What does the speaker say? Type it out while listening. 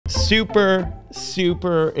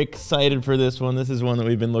Super excited for this one. This is one that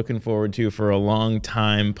we've been looking forward to for a long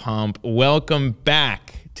time. Pomp, welcome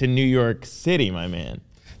back to New York City, my man.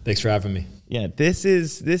 Thanks for having me. Yeah, this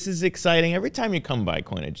is exciting. Every time you come by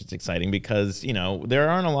Coinage, it's exciting because, you know, there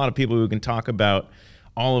aren't a lot of people who can talk about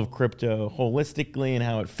all of crypto holistically and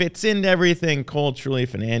how it fits into everything culturally,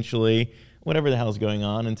 financially, whatever the hell's going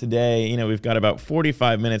on. And today, you know, we've got about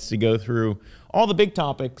 45 minutes to go through all the big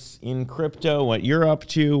topics in crypto, what you're up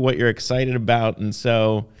to, what you're excited about. And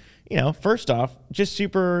so, you know, first off, just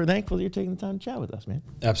super thankful that you're taking the time to chat with us, man.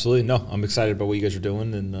 Absolutely. No, I'm excited about what you guys are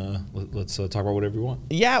doing, and let's talk about whatever you want.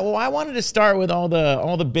 Yeah, well, I wanted to start with all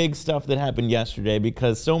the big stuff that happened yesterday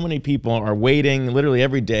because so many people are waiting literally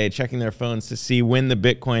every day, checking their phones to see when the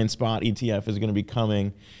Bitcoin spot ETF is going to be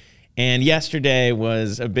coming. And yesterday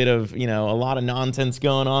was a bit of, you know, a lot of nonsense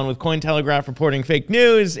going on with Cointelegraph reporting fake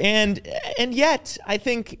news. And yet, I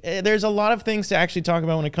think there's a lot of things to actually talk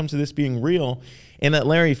about when it comes to this being real. And that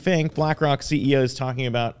Larry Fink, BlackRock CEO, is talking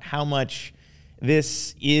about how much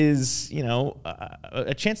this is, you know,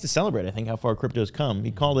 a chance to celebrate, I think, how far crypto's come.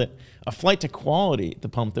 He called it a flight to quality, the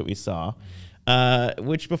pump that we saw.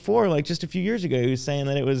 Which before, like just a few years ago, he was saying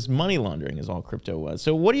that it was money laundering is all crypto was.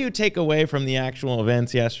 So what do you take away from the actual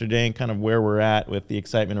events yesterday and kind of where we're at with the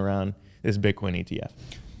excitement around this Bitcoin ETF?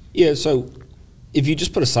 Yeah, so if you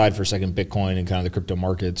just put aside for a second Bitcoin and kind of the crypto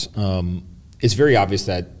markets, it's very obvious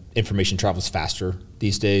that information travels faster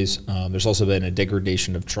these days. There's also been a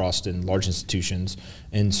degradation of trust in large institutions.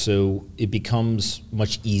 And so it becomes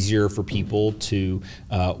much easier for people to,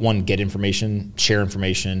 one, get information, share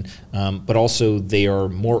information, but also they are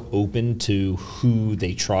more open to who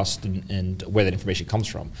they trust and where that information comes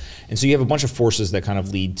from. And so you have a bunch of forces that kind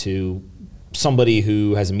of lead to somebody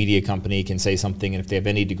who has a media company can say something, and if they have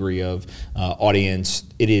any degree of audience,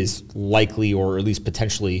 it is likely, or at least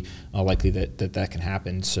potentially likely, that can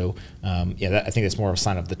happen. So yeah, I think that's more of a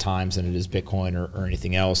sign of the times than it is Bitcoin or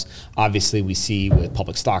anything else. Obviously, we see with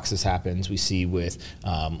public stocks this happens. We see with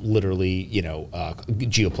literally, you know,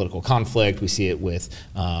 geopolitical conflict. We see it with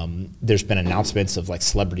there's been announcements of like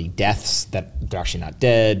celebrity deaths that they're actually not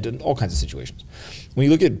dead, and all kinds of situations. When you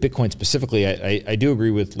look at Bitcoin specifically, I do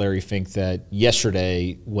agree with Larry Fink that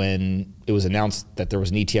yesterday when it was announced that there was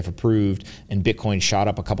an ETF approved and Bitcoin shot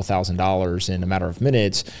up a couple $1,000s in a matter of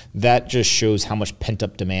minutes, that just shows how much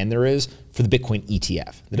pent-up demand there is for the Bitcoin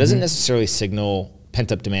ETF. That doesn't necessarily signal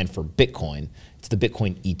pent-up demand for Bitcoin. It's the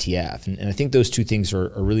Bitcoin ETF. And I think those two things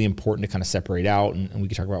are really important to kind of separate out, and we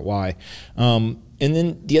can talk about why. And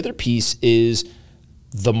then the other piece is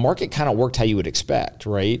the market kind of worked how you would expect,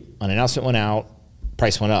 right? An announcement went out,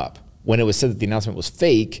 price went up. When it was said that the announcement was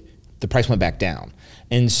fake, the price went back down.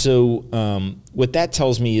 And so what that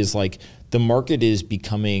tells me is like the market is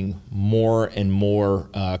becoming more and more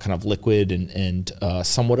kind of liquid and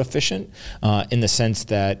somewhat efficient in the sense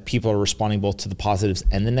that people are responding both to the positives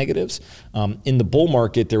and the negatives. In the bull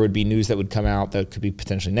market, there would be news that would come out that could be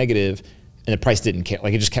potentially negative, and the price didn't care,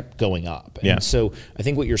 like it just kept going up. Yeah. And so I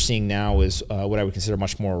think what you're seeing now is what I would consider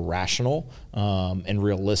much more rational and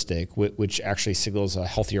realistic, which actually signals a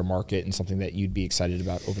healthier market and something that you'd be excited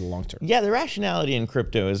about over the long term. Yeah, the rationality in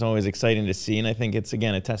crypto is always exciting to see, and I think it's,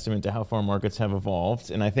 again, a testament to how far markets have evolved.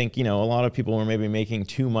 And I think, you know, a lot of people were maybe making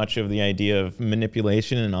too much of the idea of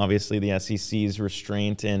manipulation, and obviously the SEC's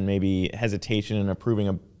restraint and maybe hesitation in approving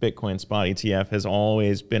a Bitcoin spot ETF has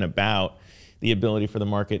always been about the ability for the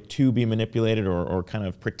market to be manipulated or kind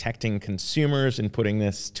of protecting consumers and putting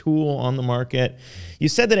this tool on the market. You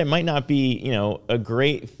said that it might not be, you know, a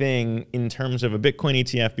great thing in terms of a Bitcoin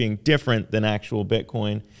ETF being different than actual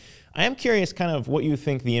Bitcoin. I am curious kind of what you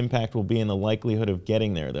think the impact will be and the likelihood of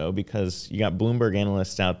getting there, though, because you got Bloomberg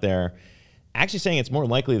analysts out there actually saying it's more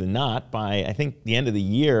likely than not by, I think, the end of the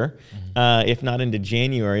year, if not into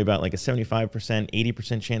January, about like a 75%,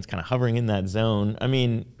 80% chance kind of hovering in that zone. I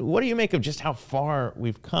mean, what do you make of just how far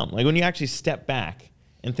we've come? Like when you actually step back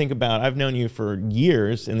and think about, I've known you for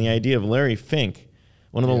years, and the idea of Larry Fink,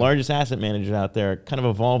 one of the largest asset managers out there, kind of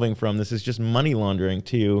evolving from this is just money laundering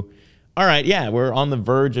to, all right, yeah, we're on the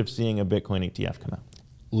verge of seeing a Bitcoin ETF come out.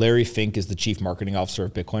 Larry Fink is the chief marketing officer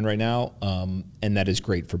of Bitcoin right now, and that is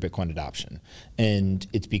great for Bitcoin adoption. And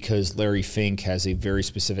it's because Larry Fink has a very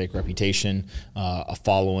specific reputation, a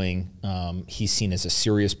following. He's seen as a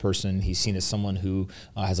serious person. He's seen as someone who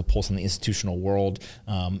has a pulse on the institutional world.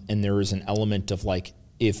 And there is an element of like,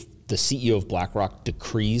 if the CEO of BlackRock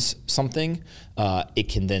decrees something, it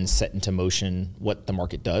can then set into motion what the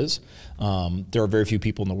market does. There are very few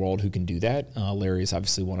people in the world who can do that. Larry is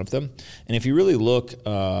obviously one of them. And if you really look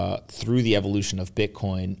through the evolution of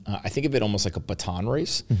Bitcoin, I think of it almost like a baton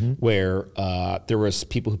race, where there was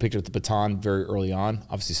people who picked up the baton very early on,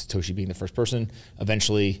 obviously Satoshi being the first person,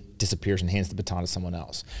 eventually disappears and hands the baton to someone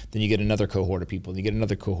else. Then you get another cohort of people, and you get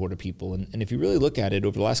another cohort of people. And if you really look at it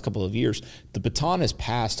over the last couple of years, the baton has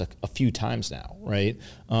passed a few times now, right?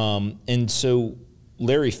 And so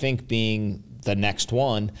Larry Fink being the next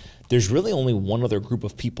one, there's really only one other group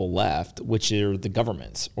of people left, which are the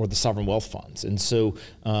governments or the sovereign wealth funds. And so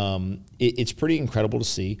it's pretty incredible to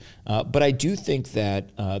see. But I do think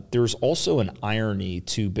that there's also an irony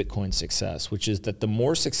to Bitcoin's success, which is that the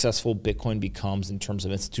more successful Bitcoin becomes in terms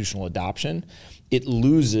of institutional adoption, it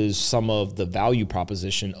loses some of the value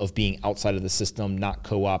proposition of being outside of the system, not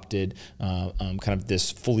co-opted, kind of this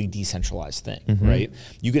fully decentralized thing, right?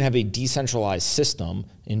 You can have a decentralized system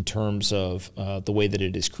in terms of the way that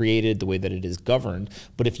it is created, the way that it is governed,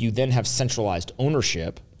 but if you then have centralized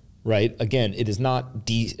ownership, right? Again, it is not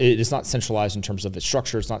centralized in terms of its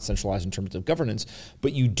structure, it's not centralized in terms of governance,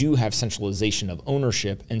 but you do have centralization of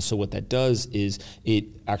ownership. And so what that does is it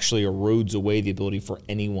actually erodes away the ability for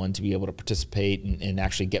anyone to be able to participate and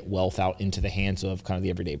actually get wealth out into the hands of kind of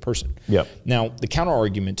the everyday person. Yep. Now, the counter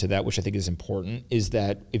argument to that, which I think is important, is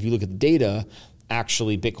that if you look at the data,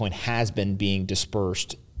 actually Bitcoin has been being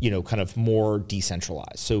dispersed, you know, kind of more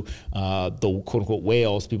decentralized. So the quote unquote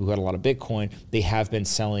whales, people who had a lot of Bitcoin, they have been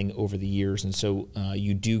selling over the years. And so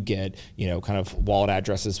you do get, you know, kind of wallet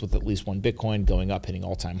addresses with at least one Bitcoin going up, hitting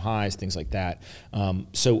all-time highs, things like that.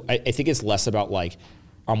 So I think it's less about like,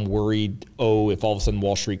 I'm worried, if all of a sudden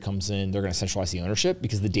Wall Street comes in, they're going to centralize the ownership,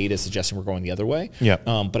 because the data is suggesting we're going the other way. Yeah.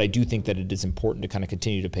 But I do think that it is important to kind of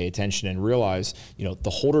continue to pay attention and realize, you know, the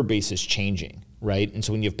holder base is changing, right? And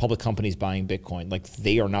so when you have public companies buying Bitcoin, like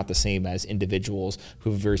they are not the same as individuals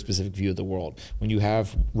who have a very specific view of the world. When you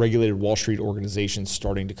have regulated Wall Street organizations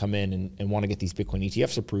starting to come in and want to get these Bitcoin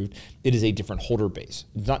ETFs approved, it is a different holder base.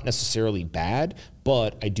 It's not necessarily bad,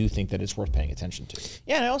 but I do think that it's worth paying attention to.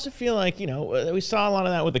 Yeah, and I also feel like, you know, we saw a lot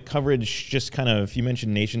of that with the coverage, just kind of, you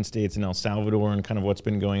mentioned nation states in El Salvador and kind of what's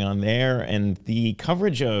been going on there, and the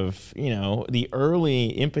coverage of, you know, the early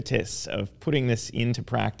impetus of putting this into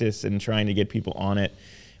practice and trying to get people on it.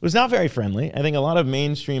 It was not very friendly. I think a lot of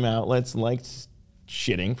mainstream outlets liked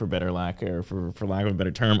shitting, for lack of a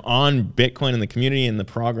better term, on Bitcoin and the community and the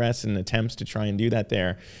progress and attempts to try and do that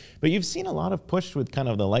there. But you've seen a lot of push with kind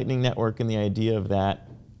of the Lightning Network and the idea of that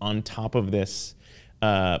on top of this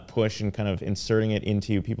push and kind of inserting it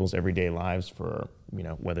into people's everyday lives for, you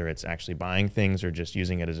know, whether it's actually buying things or just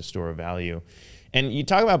using it as a store of value. And you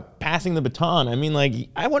talk about passing the baton. I mean, like,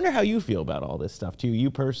 I wonder how you feel about all this stuff too,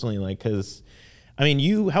 you personally, like, because I mean,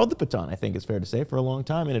 you held the baton, I think it's fair to say, for a long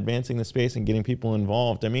time in advancing the space and getting people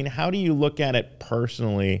involved. I mean, how do you look at it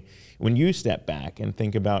personally when you step back and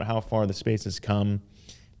think about how far the space has come?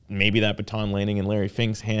 Maybe that baton landing in Larry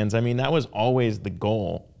Fink's hands. I mean, that was always the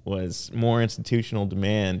goal, was more institutional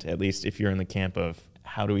demand, at least if you're in the camp of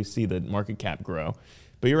how do we see the market cap grow.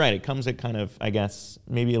 But you're right, it comes at kind of, I guess,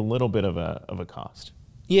 maybe a little bit of a cost.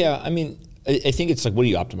 Yeah, I mean, I think it's like, what are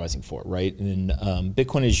you optimizing for, right? And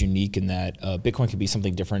Bitcoin is unique in that Bitcoin can be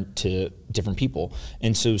something different to different people.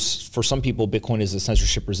 And so for some people, Bitcoin is a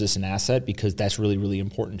censorship-resistant asset because that's really, really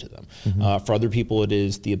important to them. For other people, it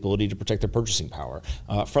is the ability to protect their purchasing power.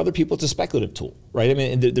 For other people, it's a speculative tool, right? I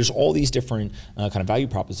mean, there's all these different kind of value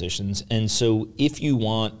propositions. And so if you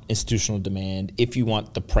want institutional demand, if you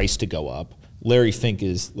want the price to go up, Larry Fink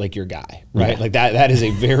is like your guy, right? Yeah. Like that is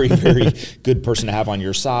a very, very good person to have on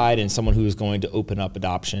your side, and someone who is going to open up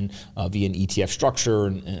adoption via an ETF structure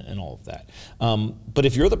and all of that. But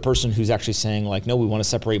if you're the person who's actually saying like, no, we want to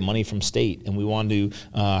separate money from state, and we want to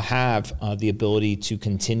have the ability to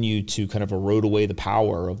continue to kind of erode away the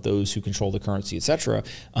power of those who control the currency, et cetera,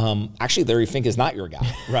 actually Larry Fink is not your guy,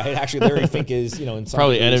 right? Actually, Larry Fink is, you know, in some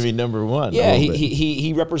probably ways, enemy number one. Yeah,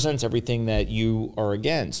 he represents everything that you are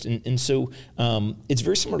against, and so it's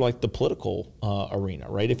very similar to like the political arena,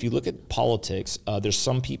 right? If you look at politics, there's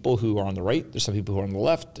some people who are on the right, there's some people who are on the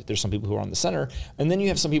left, there's some people who are on the center, and then you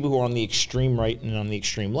have some people who are on the extreme right and on the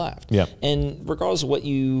extreme left. Yeah. And regardless of what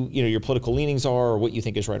your political leanings are or what you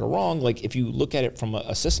think is right or wrong, like if you look at it from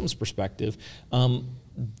a systems perspective,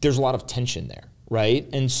 there's a lot of tension there. Right,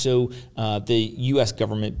 and so the U.S.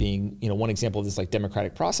 government being, you know, one example of this like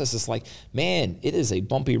democratic process is like, man, it is a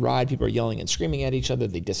bumpy ride. People are yelling and screaming at each other.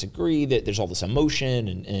 They disagree. That there's all this emotion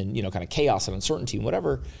and you know, kind of chaos and uncertainty and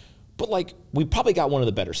whatever. But like, we probably got one of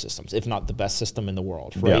the better systems, if not the best system in the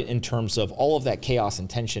world, right? Yeah. In terms of all of that chaos and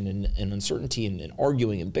tension and uncertainty and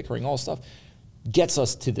arguing and bickering, all this stuff gets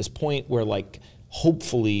us to this point where like,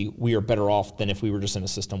 hopefully we are better off than if we were just in a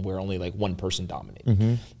system where only like one person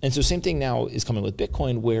dominated. And so same thing now is coming with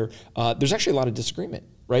Bitcoin, where there's actually a lot of disagreement,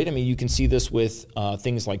 right? I mean, you can see this with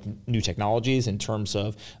things like new technologies in terms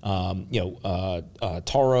of Taro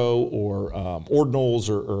or ordinals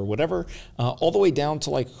or whatever, all the way down to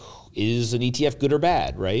like, is an ETF good or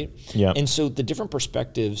bad, right? Yeah. And so the different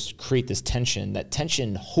perspectives create this tension. That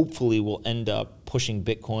tension hopefully will end up pushing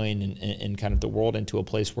Bitcoin and kind of the world into a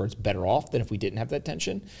place where it's better off than if we didn't have that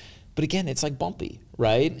tension. But again, it's like bumpy,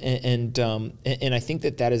 right? And I think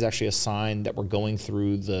that is actually a sign that we're going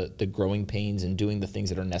through the growing pains and doing the things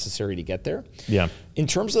that are necessary to get there. Yeah. In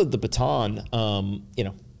terms of the baton,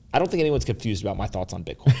 I don't think anyone's confused about my thoughts on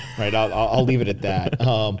Bitcoin, right? I'll leave it at that.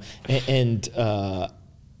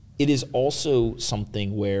 It is also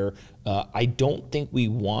something where I don't think we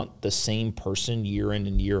want the same person year in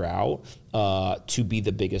and year out to be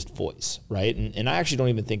the biggest voice, right? And I actually don't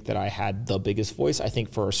even think that I had the biggest voice. I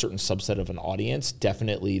think for a certain subset of an audience,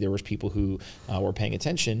 definitely there was people who were paying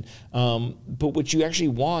attention. But what you actually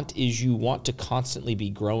want is you want to constantly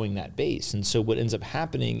be growing that base. And so what ends up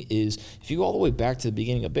happening is if you go all the way back to the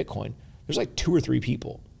beginning of Bitcoin, there's like 2 or 3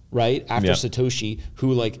 people, right? After Satoshi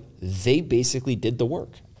who like, they basically did the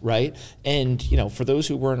work. Right. And, for those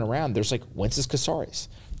who weren't around, there's like Wences Casares,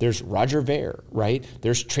 there's Roger Ver, right?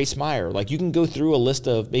 There's Trace Meyer. Like you can go through a list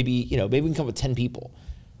of maybe we can come up with 10 people.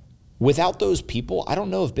 Without those people, I don't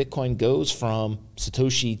know if Bitcoin goes from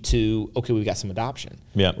Satoshi to, okay, we've got some adoption.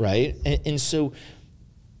 Yeah. Right. And so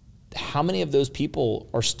how many of those people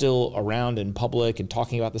are still around in public and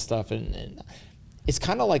talking about this stuff? And it's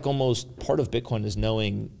kind of like almost part of Bitcoin is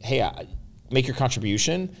knowing, hey, make your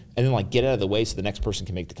contribution and then like get out of the way so the next person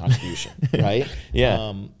can make the contribution, right?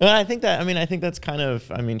 Yeah. I think that's kind of,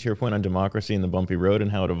 to your point on democracy and the bumpy road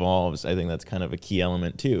and how it evolves, I think that's kind of a key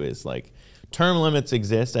element too, is like term limits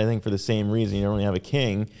exist, I think for the same reason. You don't really have a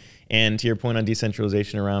king. And to your point on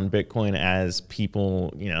decentralization around Bitcoin, as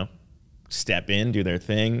people, step in, do their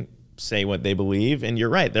thing, say what they believe. And you're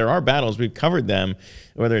right, there are battles, we've covered them,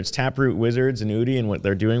 whether it's Taproot Wizards and Udi and what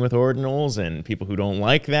they're doing with ordinals and people who don't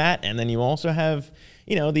like that. And then you also have,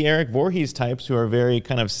 the Eric Voorhees types who are very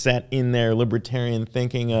kind of set in their libertarian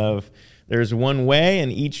thinking of there's one way,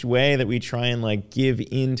 and each way that we try and like give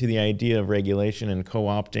into the idea of regulation and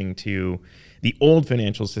co-opting to the old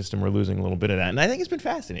financial system, we're losing a little bit of that. And I think it's been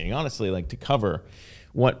fascinating, honestly, like to cover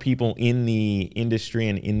what people in the industry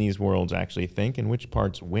and in these worlds actually think and which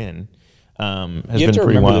parts win. You have to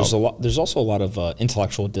remember there's also a lot of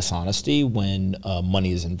intellectual dishonesty when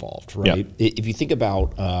money is involved, right? Yep. If you think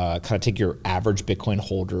about kind of take your average Bitcoin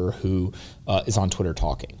holder who is on Twitter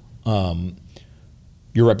talking,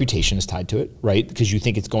 your reputation is tied to it, right? Because you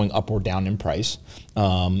think it's going up or down in price.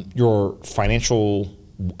 Your financial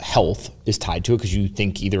health is tied to it because you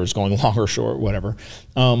think either it's going long or short, whatever.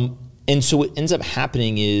 And so what ends up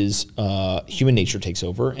happening is human nature takes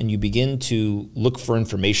over and you begin to look for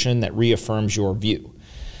information that reaffirms your view.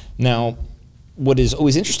 Now, what is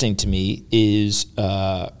always interesting to me is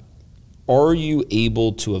are you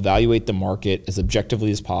able to evaluate the market as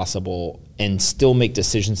objectively as possible and still make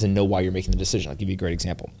decisions and know why you're making the decision? I'll give you a great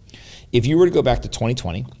example. If you were to go back to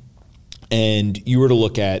 2020 and you were to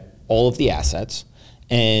look at all of the assets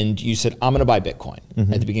and you said, I'm going to buy Bitcoin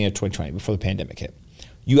at the beginning of 2020 before the pandemic hit,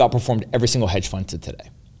 you outperformed every single hedge fund to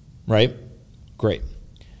today, right? Great.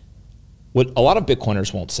 What a lot of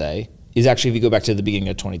Bitcoiners won't say is actually if you go back to the beginning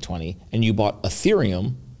of 2020 and you bought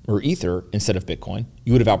Ethereum or Ether instead of Bitcoin,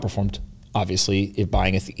 you would have outperformed, obviously, if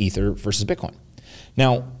buying Ether versus Bitcoin.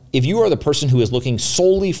 Now, if you are the person who is looking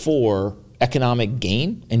solely for economic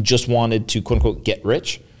gain and just wanted to, quote unquote, get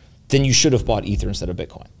rich, then you should have bought Ether instead of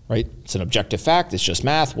Bitcoin, right? It's an objective fact. It's just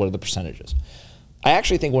math. What are the percentages? I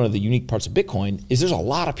actually think one of the unique parts of Bitcoin is there's a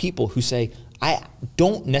lot of people who say, I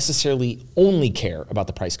don't necessarily only care about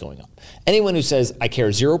the price going up. Anyone who says, I care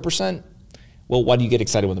 0%, well, why do you get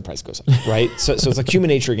excited when the price goes up, right? So it's like human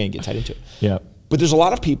nature, again, get tied into it. Yeah. But there's a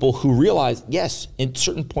lot of people who realize, yes, in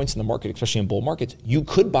certain points in the market, especially in bull markets, you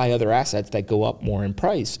could buy other assets that go up more in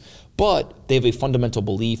price, but they have a fundamental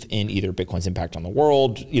belief in either Bitcoin's impact on the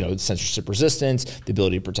world, censorship resistance, the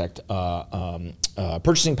ability to protect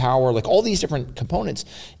purchasing power, like all these different components.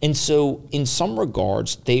 And so in some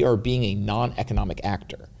regards, they are being a non-economic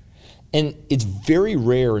actor. And it's very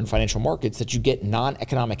rare in financial markets that you get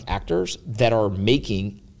non-economic actors that are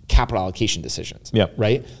making capital allocation decisions,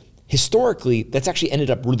 right? Historically, that's actually ended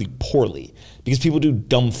up really poorly because people do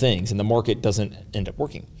dumb things and the market doesn't end up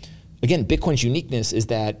working. again, Bitcoin's uniqueness is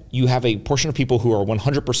that you have a portion of people who are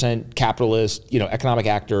 100% capitalist, economic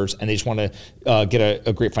actors, and they just want to get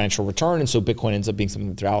a great financial return. And so Bitcoin ends up being something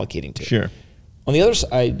that they're allocating to. Sure. On the other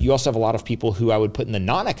side, you also have a lot of people who I would put in the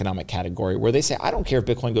non-economic category where they say, I don't care if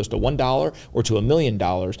Bitcoin goes to $1 or to $1 million.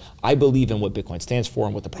 I believe in what Bitcoin stands for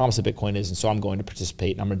and what the promise of Bitcoin is. And so I'm going to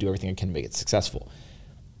participate and I'm going to do everything I can to make it successful.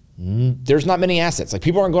 There's not many assets. Like,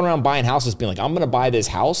 people aren't going around buying houses being like, I'm going to buy this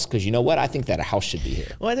house because you know what? I think that a house should be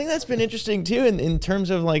here. Well, I think that's been interesting too in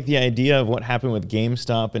terms of like the idea of what happened with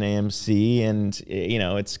GameStop and AMC. And,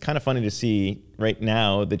 it's kind of funny to see right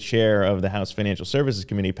now the chair of the House Financial Services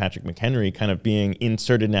Committee, Patrick McHenry, kind of being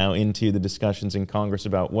inserted now into the discussions in Congress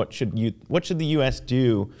about what should the U.S.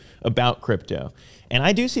 do about crypto. And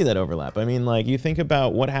I do see that overlap. I mean, like, you think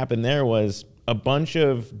about what happened there was a bunch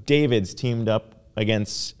of Davids teamed up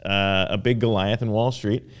against a big Goliath in Wall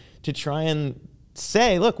Street to try and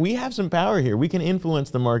say, look, we have some power here. We can influence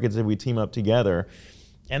the markets if we team up together.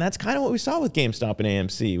 And that's kind of what we saw with GameStop and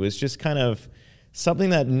AMC. It was just kind of something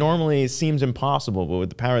that normally seems impossible, but with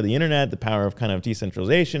the power of the internet, the power of kind of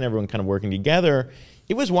decentralization, everyone kind of working together,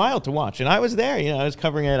 it was wild to watch. And I was there, I was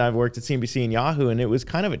covering it. I've worked at CNBC and Yahoo, and it was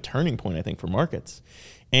kind of a turning point, I think, for markets.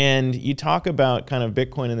 And you talk about kind of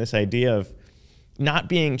Bitcoin and this idea of not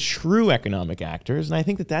being true economic actors. And I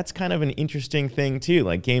think that that's kind of an interesting thing too.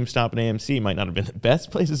 Like, GameStop and AMC might not have been the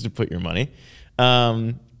best places to put your money.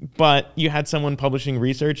 But you had someone publishing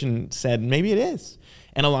research and said, maybe it is.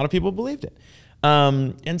 And a lot of people believed it.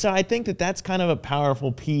 And so I think that that's kind of a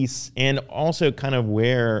powerful piece, and also kind of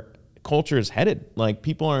where culture is headed. Like,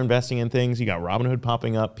 people are investing in things. You got Robinhood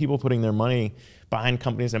popping up, people putting their money behind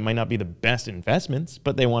companies that might not be the best investments,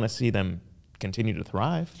 but they want to see them continue to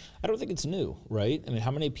thrive. I don't think it's new, right? I mean,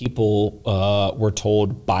 how many people were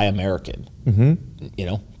told, buy American?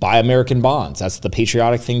 Buy American bonds. That's the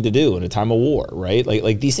patriotic thing to do in a time of war, right?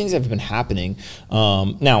 Like these things have been happening.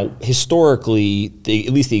 Now, historically,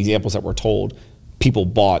 at least the examples that we're told, people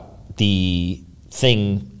bought the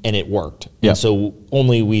thing and it worked. And so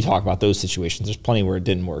only we talk about those situations. There's plenty where it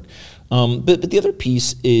didn't work. But the other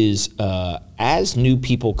piece is, as new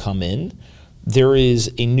people come in, there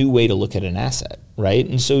is a new way to look at an asset, right?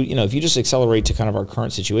 And so, if you just accelerate to kind of our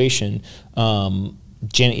current situation,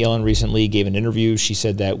 Janet Yellen recently gave an interview. She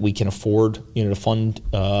said that we can afford, to fund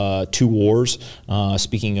 2 wars.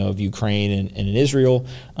 Speaking of Ukraine and in Israel,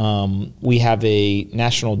 we have a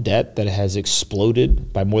national debt that has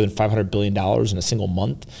exploded by more than $500 billion in a single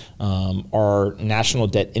month. Our national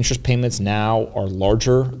debt interest payments now are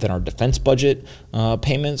larger than our defense budget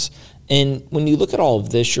payments. And when you look at all of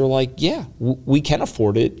this, you're like, yeah, we can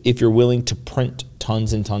afford it if you're willing to print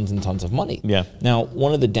tons and tons and tons of money. Yeah. Now,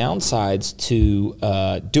 one of the downsides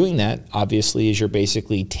to doing that, obviously, is you're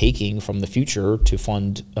basically taking from the future to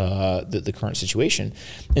fund the current situation.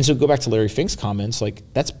 And so go back to Larry Fink's comments, like,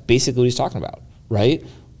 that's basically what he's talking about, right?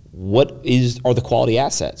 What are the quality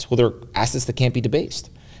assets? Well, they're assets that can't be debased.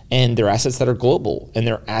 And they're assets that are global. And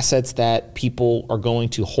they're assets that people are going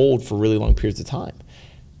to hold for really long periods of time.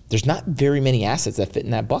 There's not very many assets that fit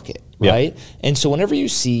in that bucket, right? And so whenever you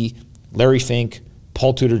see Larry Fink,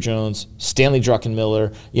 Paul Tudor Jones, Stanley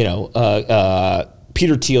Druckenmiller,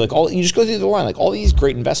 Peter Thiel, you just go through the line, like all these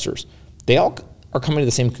great investors, they all are coming to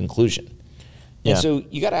the same conclusion. And so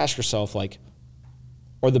you got to ask yourself, like,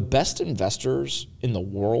 are the best investors in the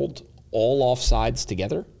world all off sides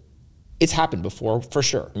together? It's happened before, for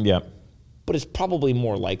sure. Yeah. But it's probably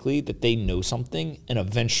more likely that they know something, and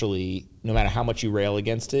eventually, no matter how much you rail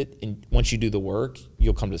against it, and once you do the work,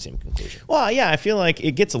 you'll come to the same conclusion. Well, yeah, I feel like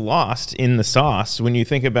it gets lost in the sauce when you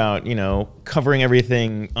think about, covering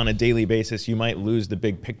everything on a daily basis. You might lose the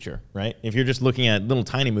big picture, right? If you're just looking at little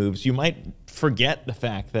tiny moves, you might forget the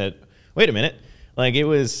fact that, wait a minute, like it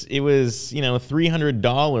was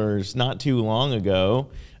 $300 not too long ago.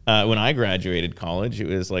 When I graduated college, it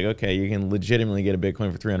was like, okay, you can legitimately get a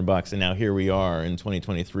Bitcoin for $300, and now here we are in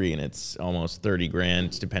 2023, and it's almost 30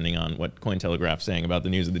 grand, depending on what Cointelegraph's saying about the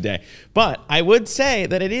news of the day. But I would say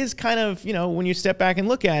that it is kind of, when you step back and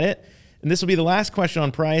look at it, and this will be the last question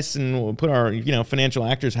on price, and we'll put our, financial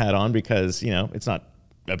actors hat on, because, it's not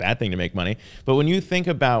a bad thing to make money. But when you think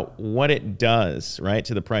about what it does, right,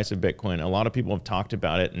 to the price of Bitcoin, a lot of people have talked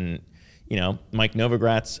about it, and Mike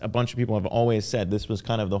Novogratz, a bunch of people have always said this was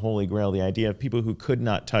kind of the holy grail, the idea of people who could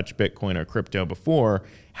not touch Bitcoin or crypto before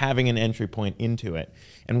having an entry point into it,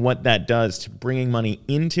 and what that does to bringing money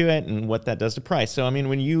into it, and what that does to price. So, I mean,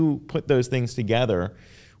 when you put those things together,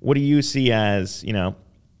 what do you see as,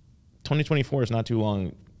 2024 is not too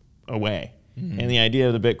long away. And the idea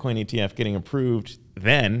of the Bitcoin ETF getting approved,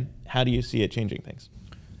 then how do you see it changing things?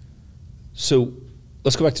 So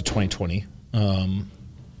let's go back to 2020.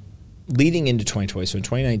 leading into 2020, so in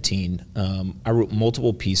 2019, I wrote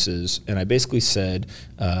multiple pieces, and I basically said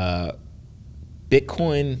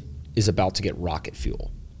Bitcoin is about to get rocket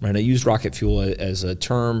fuel. Right? I used rocket fuel as a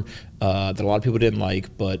term that a lot of people didn't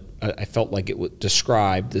like, but I felt like it would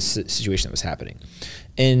describe the situation that was happening.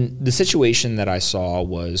 And the situation that I saw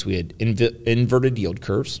was we had inverted yield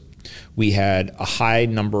curves. We had a high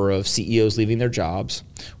number of CEOs leaving their jobs.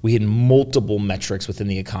 We had multiple metrics within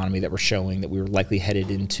the economy that were showing that we were likely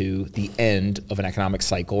headed into the end of an economic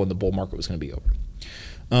cycle and the bull market was going to be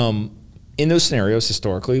over. In those scenarios,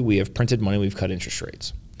 historically, we have printed money, we've cut interest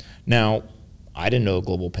rates. Now, I didn't know a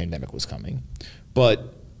global pandemic was coming,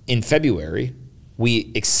 but in February,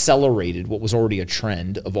 we accelerated what was already a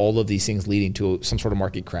trend of all of these things leading to some sort of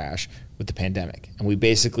market crash with the pandemic. And we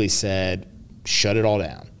basically said, shut it all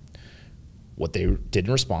down. What they did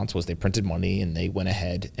in response was they printed money and they went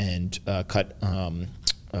ahead and cut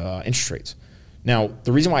interest rates. Now,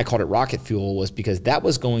 the reason why I called it rocket fuel was because that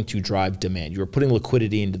was going to drive demand. You were putting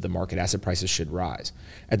liquidity into the market. Asset prices should rise.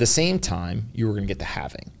 At the same time, you were going to get the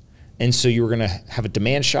halving. And so you were going to have a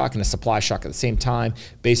demand shock and a supply shock at the same time.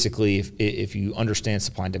 Basically, if you understand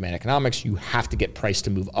supply and demand economics, you have to get price to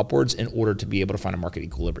move upwards in order to be able to find a market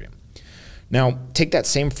equilibrium. Now, take that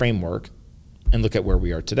same framework and look at where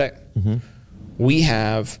we are today. Mm-hmm. We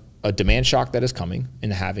have a demand shock that is coming in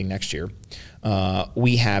the halving next year.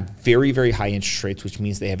 We have very, very high interest rates, which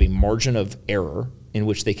means they have a margin of error in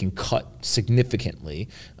which they can cut significantly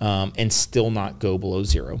and still not go below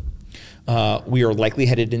zero. We are likely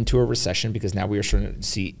headed into a recession because now we are starting to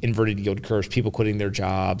see inverted yield curves, people quitting their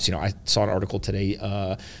jobs. You know, I saw an article today,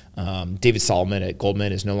 David Solomon at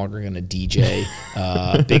Goldman is no longer going to DJ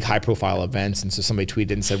big high profile events. And so somebody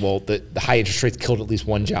tweeted and said, well, the high interest rates killed at least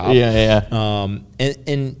one job.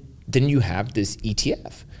 And then you have this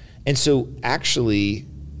ETF. And so actually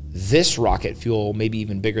this rocket fuel may be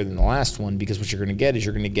even bigger than the last one, because what you're going to get is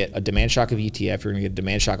you're going to get a demand shock of ETF, you're going to get a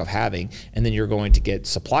demand shock of halving, and then you're going to get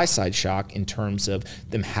supply side shock in terms of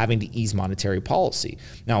them having to ease monetary policy.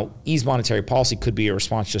 Now, ease monetary policy could be a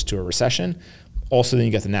response just to a recession. Also, then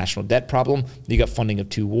you got the national debt problem, you got funding of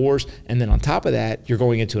two wars, and then on top of that, you're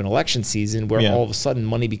going into an election season where all of a sudden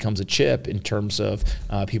money becomes a chip in terms of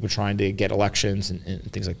people trying to get elections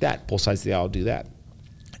and things like that. Both sides of the aisle do that.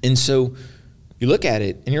 And so you look at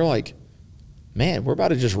it and you're like, man, we're about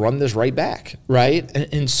to just run this right back, right?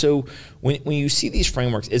 And so when you see these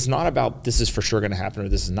frameworks, it's not about this is for sure going to happen or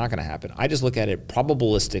this is not going to happen. I just look at it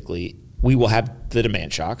probabilistically. We will have the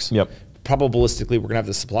demand shocks. Yep. Probabilistically, we're going to have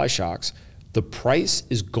the supply shocks. The price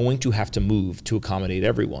is going to have to move to accommodate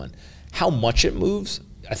everyone. How much it moves,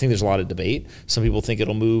 I think there's a lot of debate. Some people think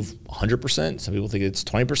it'll move 100%. Some people think it's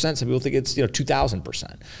 20%. Some people think it's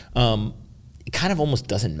 2,000%. It kind of almost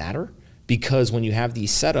doesn't matter, because when you have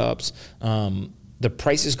these setups, the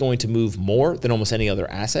price is going to move more than almost any other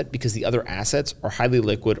asset, because the other assets are highly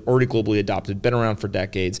liquid, already globally adopted, been around for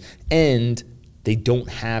decades, and they don't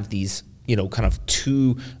have these kind of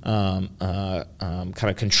two kind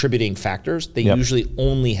of contributing factors. They usually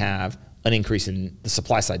only have an increase in the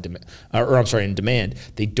supply side demand, in demand.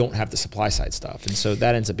 They don't have the supply side stuff. And so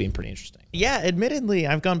that ends up being pretty interesting. Yeah, admittedly,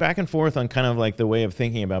 I've gone back and forth on kind of like the way of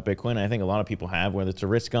thinking about Bitcoin. I think a lot of people have, whether it's a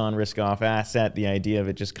risk on, risk off asset, the idea of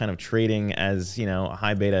it just kind of trading as, a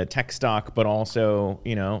high beta tech stock, but also,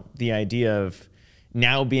 the idea of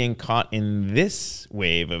now being caught in this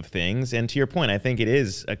wave of things. And to your point, I think it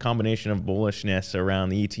is a combination of bullishness around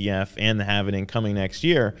the ETF and the halving coming next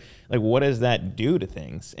year. Like, what does that do to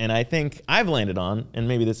things? And I think I've landed on, and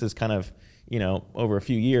maybe this is kind of, over a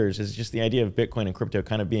few years, is just the idea of Bitcoin and crypto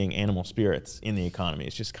kind of being animal spirits in the economy.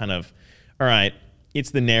 It's just kind of, all right,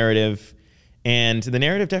 it's the narrative. And the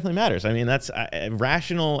narrative definitely matters. I mean, that's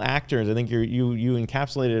rational actors. I think you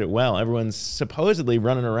encapsulated it well. Everyone's supposedly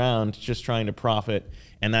running around just trying to profit,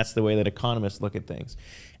 and that's the way that economists look at things.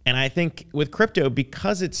 And I think with crypto,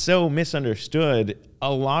 because it's so misunderstood,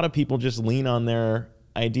 a lot of people just lean on their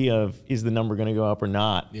idea of, is the number going to go up or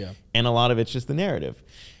not? Yeah. And a lot of it's just the narrative.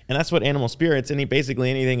 And that's what animal spirits,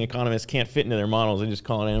 basically anything economists can't fit into their models, they just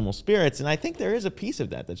call it animal spirits. And I think there is a piece of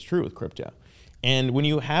that that's true with crypto. And when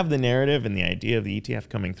you have the narrative and the idea of the ETF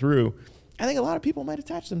coming through, I think a lot of people might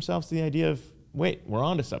attach themselves to the idea of, wait, we're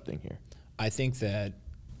onto something here. I think that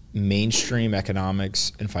mainstream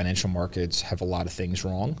economics and financial markets have a lot of things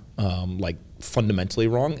wrong, like fundamentally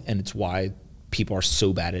wrong, and it's why people are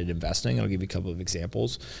so bad at investing. I'll give you a couple of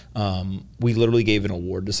examples. We literally gave an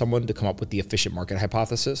award to someone to come up with the efficient market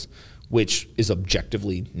hypothesis, which is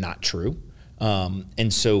objectively not true.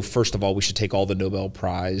 And so first of all, we should take all the Nobel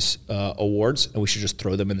Prize awards and we should just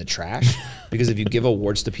throw them in the trash. Because if you give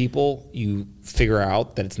awards to people, you figure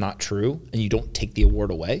out that it's not true and you don't take the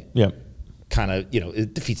award away. Yeah. Kind of,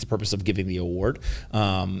 it defeats the purpose of giving the award,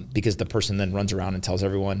 because the person then runs around and tells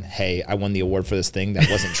everyone, hey, I won the award for this thing that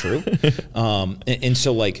wasn't true. And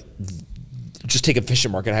so like, just take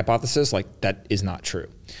efficient market hypothesis, like that is not true.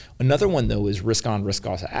 Another one though is risk on, risk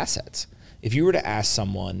off assets. If you were to ask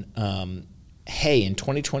someone, hey, in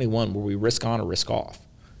 2021, were we risk on or risk off?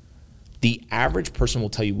 The average person will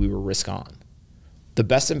tell you we were risk on. The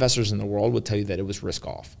best investors in the world would tell you that it was risk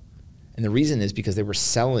off. And the reason is because they were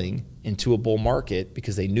selling into a bull market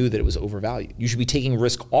because they knew that it was overvalued. You should be taking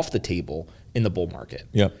risk off the table in the bull market.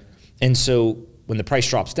 Yep. And so when the price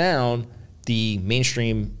drops down, the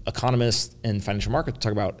mainstream economists and financial markets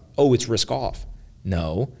talk about, oh, it's risk off.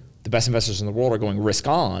 No, the best investors in the world are going risk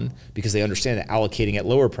on because they understand that allocating at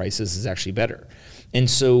lower prices is actually better. And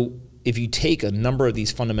so if you take a number of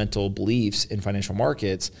these fundamental beliefs in financial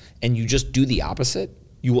markets and you just do the opposite,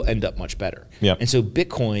 you will end up much better. Yep. And so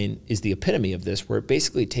Bitcoin is the epitome of this, where it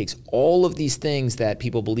basically takes all of these things that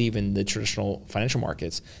people believe in the traditional financial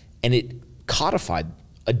markets and it codified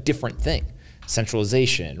a different thing.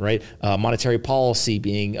 Centralization, right? Monetary policy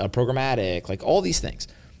being programmatic, like all these things.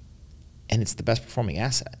 And it's the best performing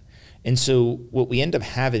asset. And so what we end up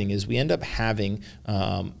having is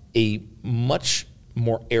a much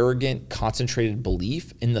more arrogant, concentrated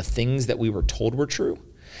belief in the things that we were told were true.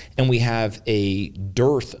 And we have a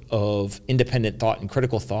dearth of independent thought and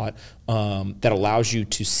critical thought that allows you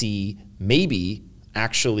to see maybe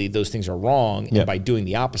actually those things are wrong, and by doing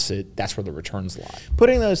the opposite, that's where the returns lie.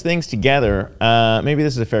 Putting those things together, maybe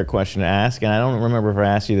this is a fair question to ask, and I don't remember if I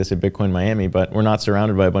asked you this at Bitcoin Miami, but we're not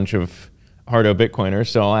surrounded by a bunch of hardo Bitcoiners,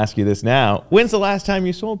 so I'll ask you this now. When's the last time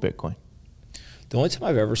you sold Bitcoin? The only time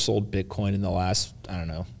I've ever sold Bitcoin in the last, I don't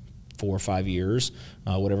know, 4 or 5 years,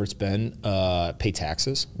 whatever it's been, pay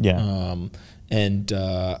taxes. Yeah.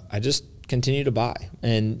 I just continue to buy.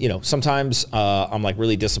 And, sometimes I'm like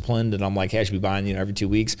really disciplined and I'm like, hey, I should be buying, every 2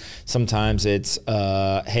 weeks. Sometimes it's,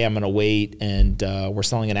 hey, I'm going to wait and we're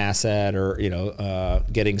selling an asset or,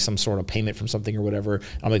 getting some sort of payment from something or whatever.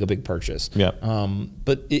 I'll make a big purchase. Yeah.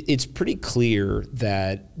 But it's pretty clear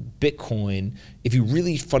that Bitcoin, if you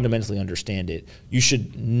really fundamentally understand it, you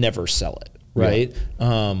should never sell it. Right.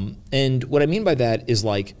 Yeah. And what I mean by that is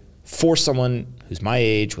like for someone who's my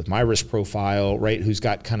age with my risk profile, right, who's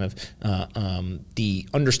got kind of the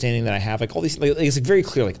understanding that I have, like all these, like, it's very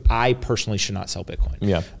clear, like I personally should not sell Bitcoin.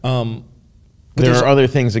 Yeah. There are other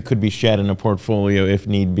things that could be shed in a portfolio if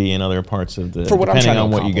need be in other parts of the, for what I'm trying to on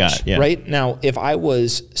what accomplish, you got. Yeah. Right now, if I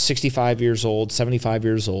was 65 years old, 75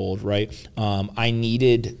 years old, right, I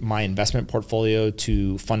needed my investment portfolio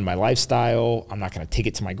to fund my lifestyle. I'm not going to take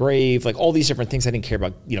it to my grave. Like all these different things. I didn't care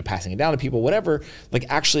about, passing it down to people, whatever. Like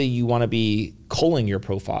actually you want to be culling your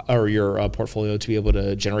profile or your portfolio to be able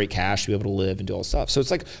to generate cash, to be able to live and do all this stuff. So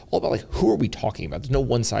it's like all about like, who are we talking about? There's no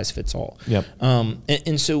one size fits all. Yep.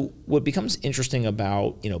 And so what becomes interesting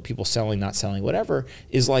about people selling, not selling, whatever,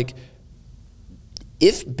 is like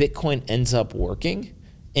if Bitcoin ends up working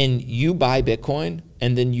and you buy Bitcoin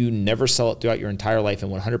and then you never sell it throughout your entire life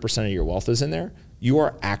and 100% of your wealth is in there, you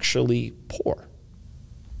are actually poor,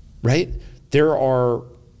 right? There are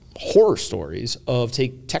horror stories of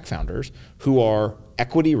tech founders who are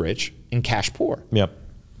equity rich and cash poor. Yep.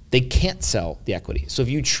 They can't sell the equity. So if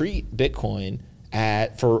you treat Bitcoin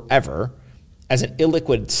forever as an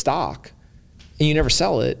illiquid stock, and you never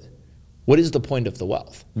sell it, what is the point of the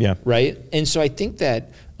wealth? Yeah. Right? And so I think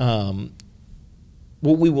that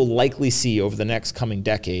what we will likely see over the next coming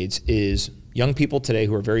decades is young people today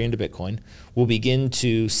who are very into Bitcoin will begin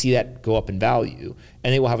to see that go up in value,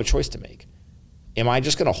 and they will have a choice to make. Am I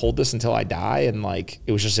just going to hold this until I die and like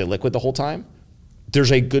it was just illiquid the whole time?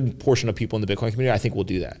 There's a good portion of people in the Bitcoin community I think will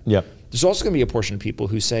do that. Yep. There's also going to be a portion of people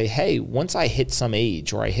who say, hey, once I hit some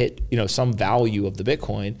age or I hit some value of the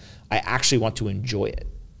Bitcoin, I actually want to enjoy it,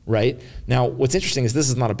 right? Now, what's interesting is this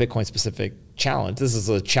is not a Bitcoin specific challenge. This is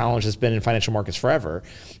a challenge that's been in financial markets forever.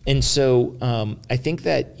 And so I think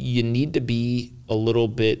that you need to be a little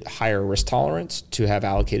bit higher risk tolerance to have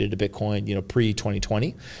allocated to Bitcoin,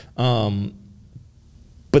 pre-2020.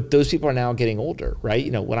 But those people are now getting older, right?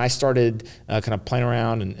 When I started kind of playing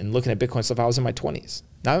around and looking at Bitcoin stuff, I was in my 20s.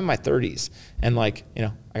 Now I'm in my 30s, and like,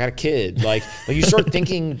 I got a kid. Like you start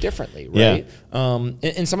thinking differently, right? Yeah.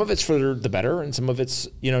 And some of it's for the better, and some of it's,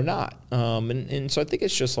 not. And so I think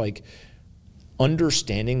it's just like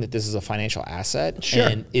understanding that this is a financial asset, Sure.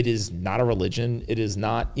 and it is not a religion. It is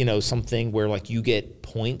not, something where like you get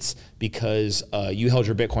points because you held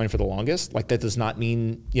your Bitcoin for the longest. Like that does not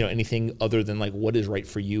mean, anything other than like what is right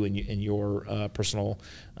for you in your personal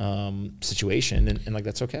situation. And like,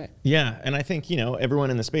 that's okay. Yeah. And I think, everyone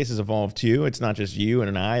in the space has evolved too. It's not just you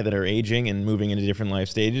and I that are aging and moving into different life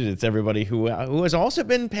stages. It's everybody who has also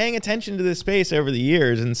been paying attention to this space over the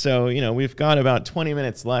years. And so, we've got about 20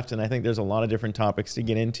 minutes left, and I think there's a lot of different topics to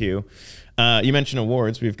get into. You mentioned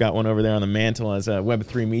awards. We've got one over there on the mantle as a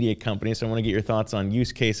Web3 media company. So I want to get your thoughts on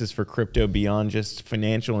use cases for crypto beyond just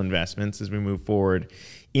financial investments as we move forward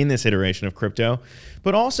in this iteration of crypto.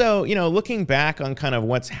 But also, looking back on kind of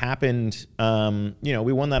what's happened,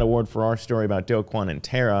 we won that award for our story about Do Kwon and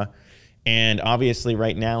Terra. And obviously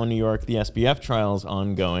right now in New York, the SBF trial is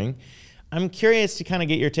ongoing. I'm curious to kind of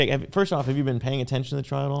get your take. First off, have you been paying attention to the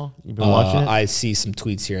trial at all? You've been watching it? I see some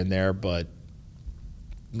tweets here and there, but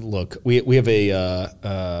look, we have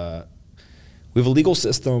a legal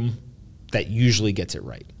system that usually gets it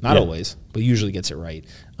right. Not always, but usually gets it right.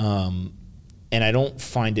 And I don't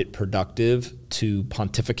find it productive to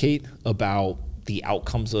pontificate about the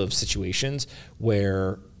outcomes of situations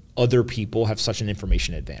where other people have such an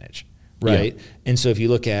information advantage, right? Yeah. And so if you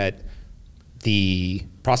look at the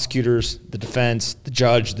prosecutors, the defense, the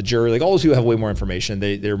judge, the jury, like all those people have way more information.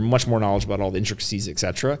 They're much more knowledgeable about all the intricacies, et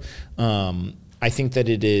cetera. I think that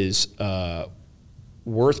it is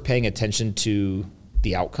worth paying attention to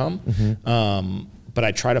the outcome. Mm-hmm. But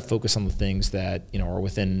I try to focus on the things that are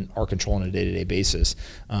within our control on a day-to-day basis.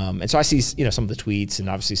 And so I see some of the tweets, and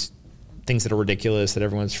obviously things that are ridiculous that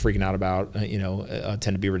everyone's freaking out about, tend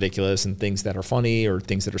to be ridiculous, and things that are funny or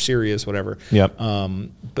things that are serious, whatever. Yep.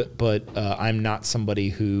 But I'm not somebody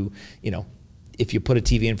who, if you put a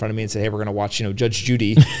TV in front of me and say, hey, we're going to watch, Judge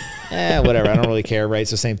Judy, whatever. I don't really care, right? It's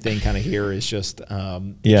the same thing kind of here. Is just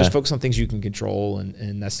focus on things you can control,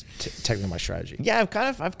 and that's technically my strategy. Yeah,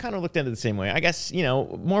 I've kind of looked at it the same way. I guess,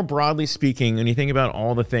 more broadly speaking, when you think about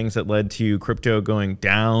all the things that led to crypto going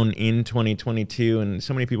down in 2022, and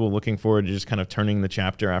so many people looking forward to just kind of turning the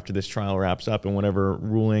chapter after this trial wraps up and whatever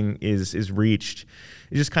ruling is reached,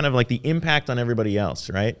 it's just kind of like the impact on everybody else,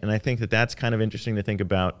 right? And I think that that's kind of interesting to think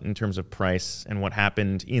about in terms of price and what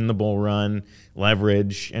happened in the bull run,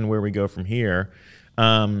 leverage, and where we go from here.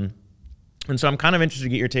 And so I'm kind of interested to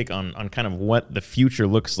get your take on kind of what the future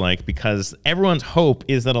looks like, because everyone's hope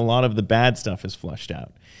is that a lot of the bad stuff is flushed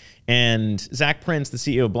out. And Zach Prince, the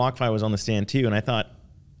CEO of BlockFi, was on the stand too, and I thought,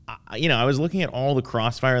 I was looking at all the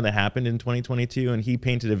crossfire that happened in 2022, and he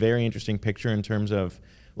painted a very interesting picture in terms of,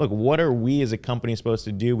 look, what are we as a company supposed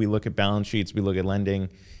to do? We look at balance sheets, we look at lending,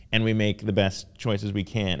 and we make the best choices we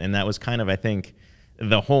can. And that was kind of, I think,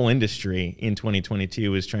 the whole industry in 2022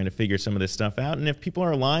 was trying to figure some of this stuff out. And if people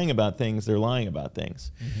are lying about things, they're lying about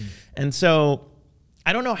things. Mm-hmm. And so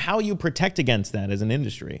I don't know how you protect against that as an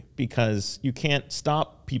industry, because you can't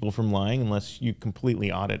stop people from lying unless you completely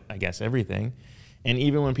audit, I guess, everything. And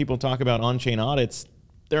even when people talk about on-chain audits,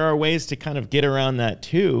 there are ways to kind of get around that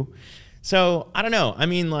too. So I don't know. I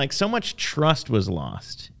mean, like, so much trust was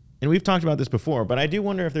lost. And we've talked about this before, but I do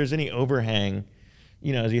wonder if there's any overhang,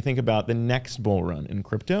 as you think about the next bull run in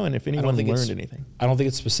crypto, and if anyone learned anything. I don't think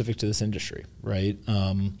it's specific to this industry, right?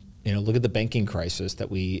 Look at the banking crisis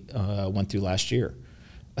that we went through last year.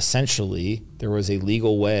 Essentially, there was a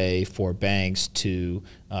legal way for banks to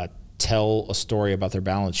tell a story about their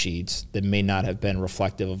balance sheets that may not have been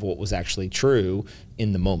reflective of what was actually true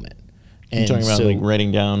in the moment. You're talking about like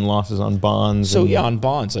writing down losses on bonds. So yeah, on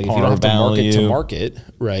bonds, like if you don't have to market to market,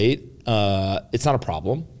 right? It's not a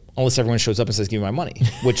problem unless everyone shows up and says, "Give me my money,"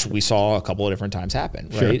 which we saw a couple of different times happen,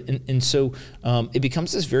 right? Sure. And so it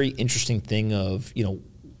becomes this very interesting thing of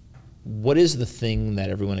what is the thing that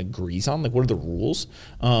everyone agrees on? Like, what are the rules?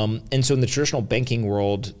 And so in the traditional banking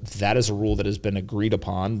world, that is a rule that has been agreed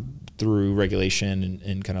upon through regulation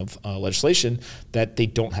and kind of legislation that they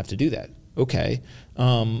don't have to do that. Okay.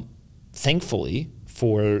 Thankfully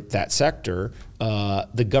for that sector,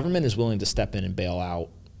 the government is willing to step in and bail out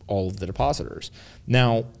all of the depositors.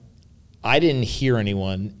 Now, I didn't hear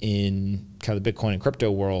anyone in kind of the Bitcoin and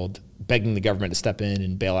crypto world begging the government to step in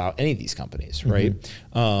and bail out any of these companies, right?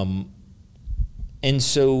 Mm-hmm. And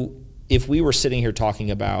so if we were sitting here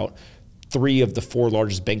talking about 3 of the 4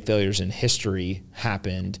 largest bank failures in history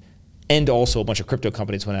happened, and also a bunch of crypto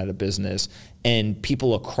companies went out of business, and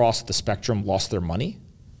people across the spectrum lost their money,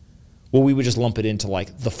 well, we would just lump it into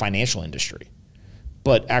like the financial industry.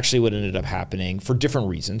 But actually what ended up happening for different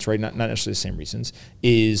reasons, right? Not necessarily the same reasons,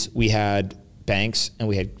 is we had banks and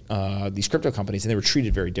we had these crypto companies, and they were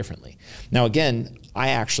treated very differently. Now, again, I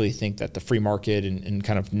actually think that the free market and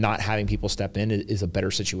kind of not having people step in is a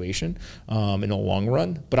better situation in the long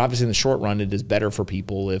run. But obviously in the short run, it is better for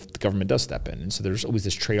people if the government does step in. And so there's always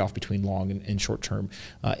this trade-off between long and short-term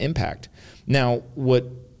impact. Now, what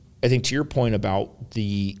I think to your point about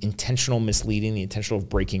the intentional misleading, the intentional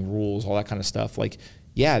breaking rules, all that kind of stuff, like,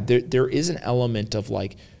 yeah, there is an element of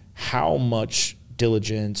like how much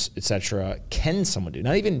diligence, et cetera, can someone do?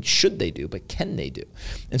 Not even should they do, but can they do?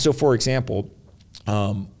 And so, for example,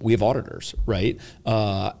 we have auditors, right?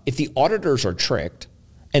 If the auditors are tricked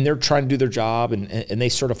and they're trying to do their job and they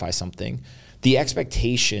certify something, the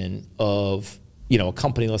expectation of, you know, a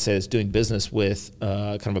company, let's say, that's doing business with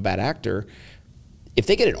kind of a bad actor, if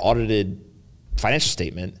they get an audited financial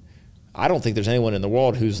statement, I don't think there's anyone in the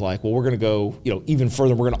world who's like, well, we're going to go, you know, even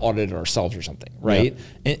further, we're going to audit it ourselves or something, right?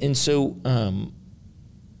 Yeah. And so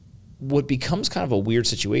what becomes kind of a weird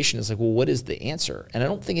situation is like, well, what is the answer? And I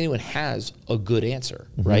don't think anyone has a good answer,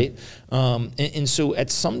 right? And so at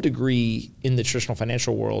some degree in the traditional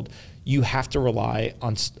financial world, you have to rely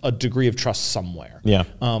on a degree of trust somewhere. Yeah.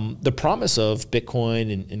 The promise of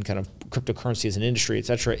Bitcoin and kind of cryptocurrency as an industry, et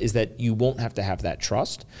cetera, is that you won't have to have that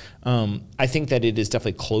trust. I think that it is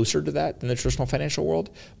definitely closer to that than the traditional financial world.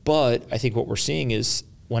 But I think what we're seeing is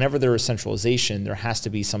whenever there is centralization, there has to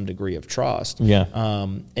be some degree of trust. Yeah.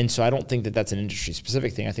 And so I don't think that that's an industry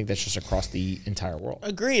specific thing. I think that's just across the entire world.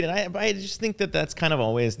 Agreed. And I just think that that's kind of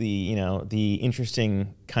always the, you know, the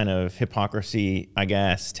interesting kind of hypocrisy, I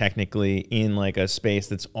guess, technically in like a space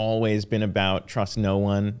that's always been about trust no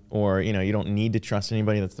one, or, you know, you don't need to trust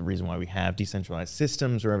anybody. That's the reason why we have decentralized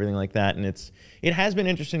systems or everything like that. And it has been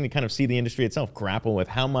interesting to kind of see the industry itself grapple with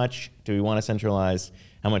how much do we want to centralize,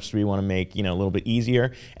 how much do we want to make, you know, a little bit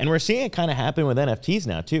easier? And we're seeing it kind of happen with NFTs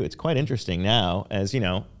now too. It's quite interesting now, as you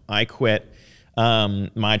know, I quit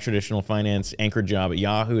my traditional finance anchor job at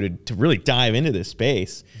Yahoo to really dive into this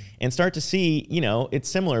space and start to see, you know, it's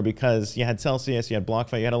similar because you had Celsius, you had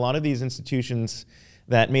BlockFi, you had a lot of these institutions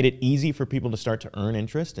that made it easy for people to start to earn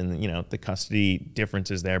interest, and, you know, the custody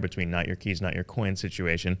differences there between not your keys, not your coin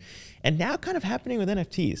situation. And now kind of happening with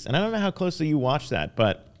NFTs. And I don't know how closely you watch that,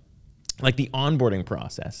 but like the onboarding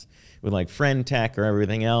process with like friend tech or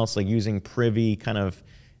everything else, like using Privy, kind of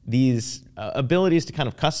these abilities to kind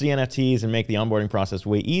of custody NFTs and make the onboarding process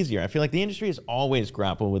way easier. I feel like the industry has always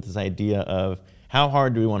grappled with this idea of how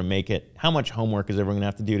hard do we want to make it? How much homework is everyone gonna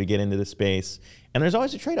have to do to get into this space? And there's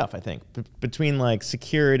always a trade-off, I think, between like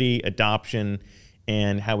security, adoption,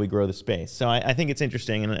 and how we grow the space. So I think it's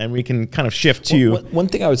interesting, and we can kind of shift to... One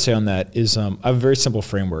thing I would say on that is I have a very simple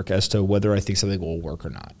framework as to whether I think something will work or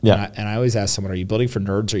not. Yeah. And I always ask someone, are you building for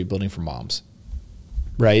nerds or are you building for moms?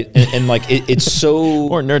 Right? And like, it's so...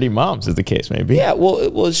 Or nerdy moms, as the case may be. Yeah,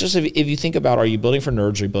 well, it's just if you think about, are you building for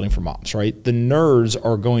nerds or are you building for moms, right? The nerds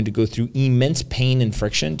are going to go through immense pain and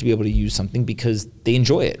friction to be able to use something because they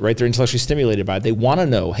enjoy it, right? They're intellectually stimulated by it. They want to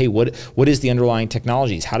know, hey, what is the underlying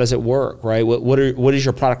technologies? How does it work, right? What is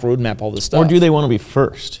your product roadmap, all this stuff? Or do they want to be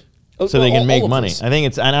first? So they can make money. I think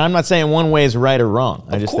it's, and I'm not saying one way is right or wrong.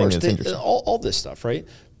 I just think it's interesting. All this stuff, right?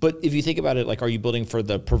 But if you think about it, like, are you building for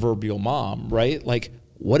the proverbial mom, right? Like,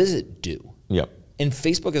 what does it do? Yep. And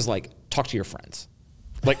Facebook is like, talk to your friends.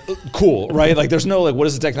 Like, cool, right? Like, there's no, like, what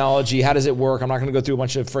is the technology? How does it work? I'm not going to go through a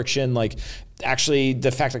bunch of friction. Like, actually,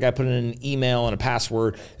 the fact that I put in an email and a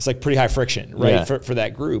password, it's like pretty high friction, right? Yeah. For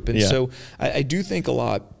that group. And so I do think a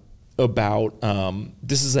lot about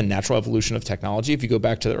this is a natural evolution of technology. If you go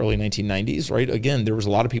back to the early 1990s, right? Again, there was a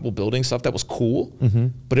lot of people building stuff that was cool,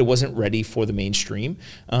 but it wasn't ready for the mainstream.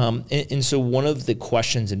 And so one of the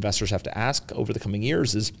questions investors have to ask over the coming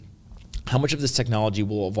years is, how much of this technology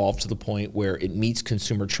will evolve to the point where it meets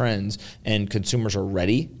consumer trends and consumers are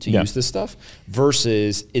ready to use this stuff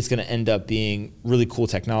versus it's going to end up being really cool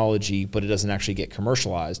technology, but it doesn't actually get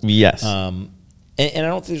commercialized. Yes. And I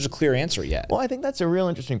don't think there's a clear answer yet. Well, I think that's a real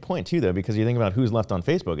interesting point too, though, because you think about who's left on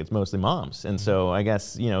Facebook, it's mostly moms. And so I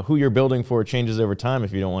guess, you know, who you're building for changes over time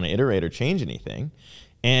if you don't want to iterate or change anything.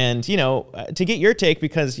 And, you know, to get your take,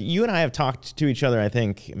 because you and I have talked to each other, I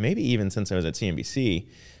think, maybe even since I was at CNBC,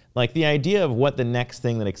 like the idea of what the next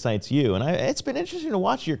thing that excites you. And it's been interesting to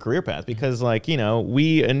watch your career path because, like, you know,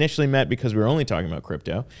 we initially met because we were only talking about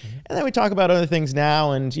crypto. And then we talk about other things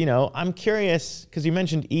now. And, you know, I'm curious because you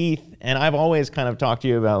mentioned ETH, and I've always kind of talked to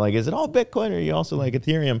you about, like, is it all Bitcoin or you also like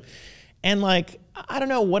Ethereum? And, like, I don't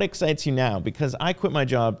know what excites you now because I quit my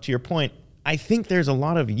job. To your point, I think there's a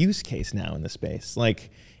lot of use case now in the space. Like,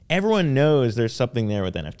 everyone knows there's something there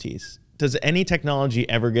with NFTs. Does any technology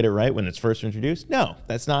ever get it right when it's first introduced? No,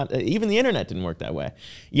 that's not, even the internet didn't work that way.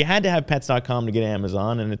 You had to have pets.com to get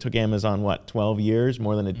Amazon, and it took Amazon, what, 12 years,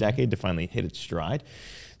 more than a decade to finally hit its stride.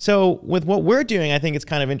 So with what we're doing, I think it's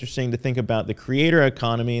kind of interesting to think about the creator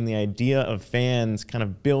economy and the idea of fans kind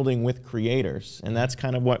of building with creators. And that's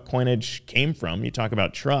kind of what Coinage came from. You talk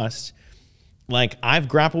about trust. Like, I've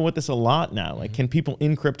grappled with this a lot now. Like, can people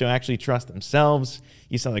in crypto actually trust themselves?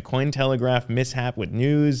 You saw the Cointelegraph mishap with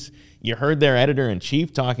news. You heard their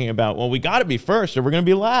editor-in-chief talking about, well, we got to be first or we're going to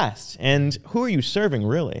be last. And who are you serving,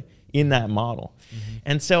 really, in that model?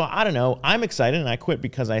 And so, I don't know. I'm excited, and I quit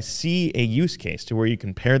because I see a use case to where you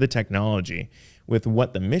can pair the technology with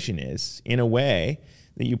what the mission is in a way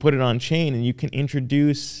that you put it on chain and you can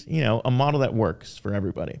introduce, you know, a model that works for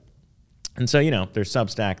everybody. And so, you know, there's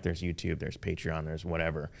Substack, there's YouTube, there's Patreon, there's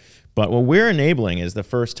whatever. But what we're enabling is the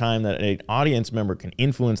first time that an audience member can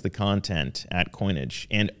influence the content at Coinage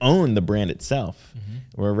and own the brand itself.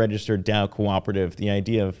 We're a registered DAO cooperative. The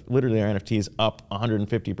idea of literally our NFTs up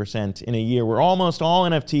 150% in a year where almost all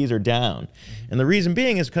NFTs are down. And the reason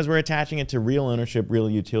being is because we're attaching it to real ownership, real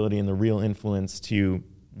utility, and the real influence to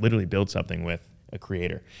literally build something with a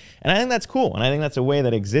creator. And I think that's cool. And I think that's a way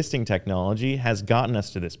that existing technology has gotten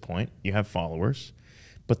us to this point. You have followers,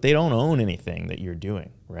 but they don't own anything that you're doing,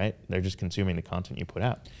 right? They're just consuming the content you put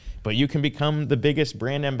out. But you can become the biggest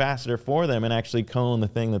brand ambassador for them and actually co-own the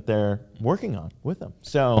thing that they're working on with them.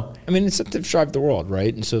 So, I mean, incentives drive the world,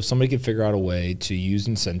 right? And so if somebody can figure out a way to use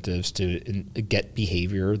incentives to get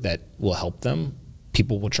behavior that will help them,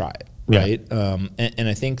 people will try it, right? Yeah. And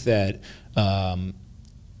I think that,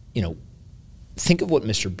 you know, think of what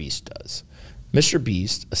Mr. Beast does. Mr.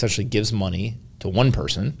 Beast essentially gives money to one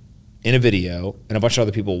person in a video, and a bunch of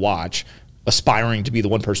other people watch, aspiring to be the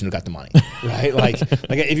one person who got the money, right? like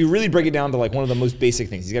if you really break it down to like one of the most basic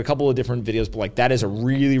things, he's got a couple of different videos, but like that is a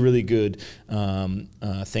really, really good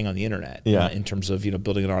thing on the internet in terms of, you know,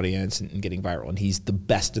 building an audience and getting viral. And he's the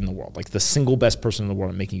best in the world, like the single best person in the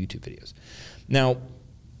world at making YouTube videos. Now,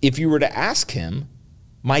 if you were to ask him,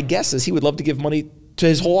 my guess is he would love to give money to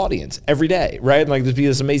his whole audience every day, right? Like, there'd be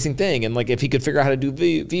this amazing thing. And like, if he could figure out how to do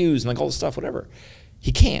views and like all this stuff, whatever,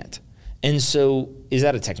 he can't. And so is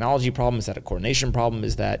that a technology problem? Is that a coordination problem?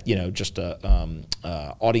 Is that, you know, just a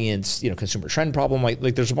audience, you know, consumer trend problem?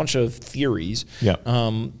 Like there's a bunch of theories. Yeah.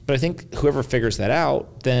 But I think whoever figures that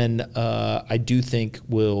out, then I do think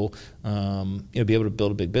will, you know, be able to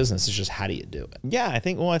build a big business. It's just, how do you do it? Yeah, I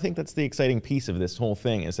think that's the exciting piece of this whole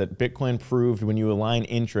thing, is that Bitcoin proved when you align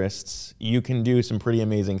interests, you can do some pretty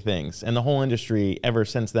amazing things. And the whole industry, ever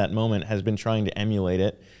since that moment, has been trying to emulate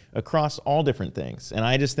it across all different things. And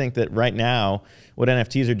I just think that right now, what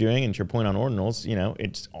NFTs are doing, and to your point on ordinals, you know,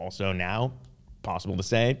 it's also now possible to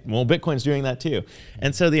say, well, Bitcoin's doing that too.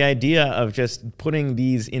 And so the idea of just putting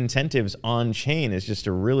these incentives on chain is just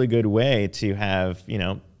a really good way to have, you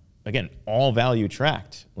know, again, all value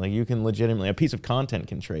tracked. Like, you can legitimately, a piece of content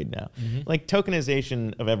can trade now. Like,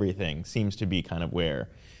 tokenization of everything seems to be kind of where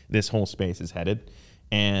this whole space is headed.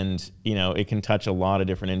 And, you know, it can touch a lot of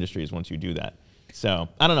different industries once you do that. So,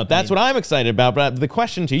 I don't know. That's what I'm excited about. But the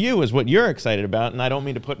question to you is what you're excited about. And I don't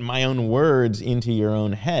mean to put my own words into your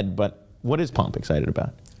own head, but what is Pomp excited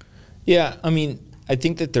about? Yeah, I mean, I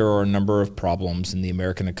think that there are a number of problems in the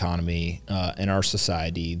American economy, in our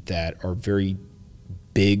society, that are very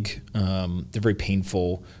big. They're very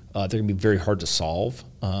painful. They're going to be very hard to solve.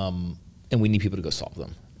 And we need people to go solve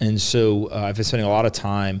them. And so I've been spending a lot of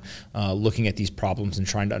time looking at these problems and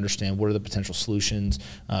trying to understand what are the potential solutions,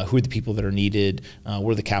 who are the people that are needed, what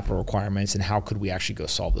are the capital requirements, and how could we actually go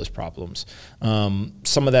solve those problems.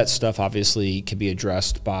 Some of that stuff obviously can be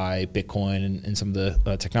addressed by Bitcoin and some of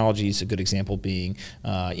the technologies, a good example being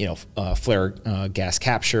you know, flare gas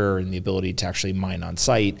capture and the ability to actually mine on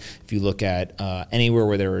site. If you look at anywhere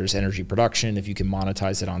where there is energy production, if you can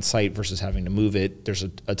monetize it on site versus having to move it, there's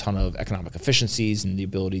a ton of economic efficiencies and the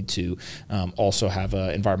ability to also have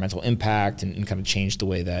an environmental impact and kind of change the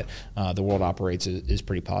way that the world operates is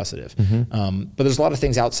pretty positive. But there's a lot of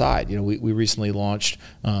things outside. You know, we recently launched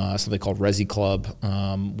something called Resi Club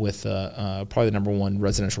with probably the #1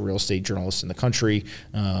 residential real estate journalist in the country,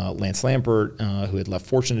 Lance Lampert, who had left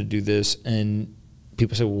Fortune to do this. And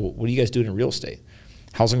people say, well, what are you guys doing in real estate?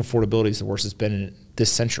 Housing affordability is the worst it's been in this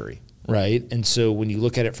century. right? And so when you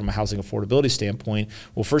look at it from a housing affordability standpoint,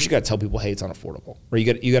 well, first you got to tell people, hey, it's unaffordable,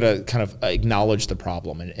 right? You got to kind of acknowledge the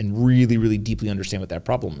problem and really, really deeply understand what that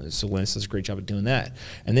problem is. So Linus does a great job of doing that.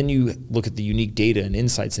 And then you look at the unique data and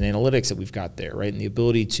insights and analytics that we've got there, right? And the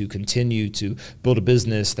ability to continue to build a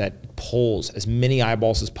business that pulls as many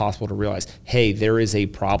eyeballs as possible to realize, hey, there is a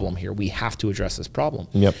problem here. We have to address this problem.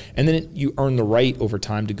 Yep. And then you earn the right over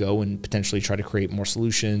time to go and potentially try to create more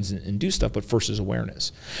solutions and do stuff, but first is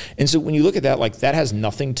awareness. And so when you look at that, like that has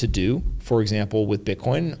nothing to do, for example, with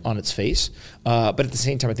Bitcoin on its face, but at the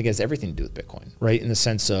same time, I think it has everything to do with Bitcoin, right? In the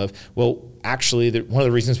sense of, well, actually, one of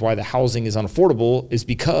the reasons why the housing is unaffordable is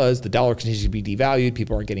because the dollar continues to be devalued,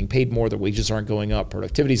 people aren't getting paid more, their wages aren't going up,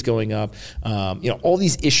 productivity is going up, all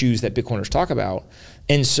these issues that Bitcoiners talk about.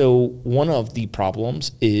 And so one of the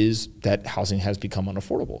problems is that housing has become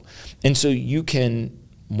unaffordable. And so you can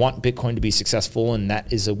want Bitcoin to be successful, and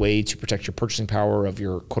that is a way to protect your purchasing power of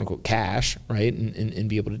your quote unquote cash, right? And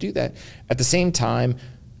be able to do that. At the same time,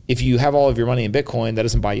 if you have all of your money in Bitcoin, that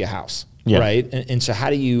doesn't buy you a house, right? And so how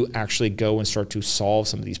do you actually go and start to solve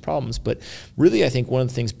some of these problems? But really, I think one of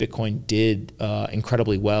the things Bitcoin did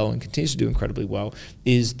incredibly well and continues to do incredibly well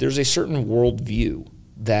is there's a certain worldview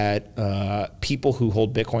that people who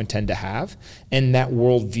hold Bitcoin tend to have, and that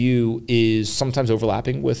worldview is sometimes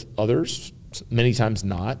overlapping with others, many times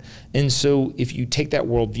not. And so if you take that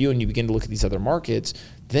worldview and you begin to look at these other markets,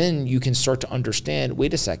 then you can start to understand,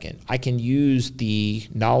 wait a second, I can use the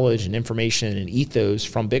knowledge and information and ethos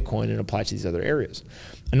from Bitcoin and apply it to these other areas.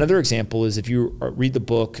 Another example is if you read the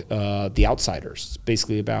book, The Outsiders. It's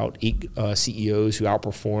basically about 8 CEOs who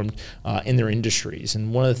outperformed in their industries.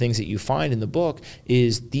 And one of the things that you find in the book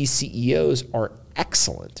is these CEOs are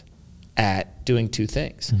excellent at doing 2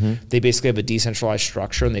 things. They basically have a decentralized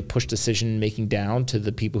structure, and they push decision making down to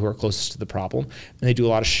the people who are closest to the problem, and they do a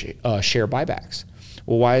lot of share buybacks.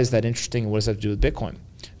 Well, why is that interesting, and what does that have to do with Bitcoin?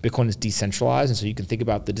 Bitcoin is decentralized, and so you can think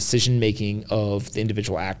about the decision making of the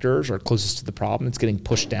individual actors or closest to the problem. It's getting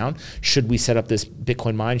pushed down. Should we set up this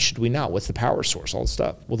Bitcoin mine? Should we not? What's the power source? All this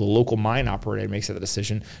stuff. Well, the local mine operator makes that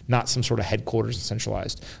decision, not some sort of headquarters and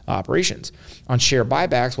centralized operations. On share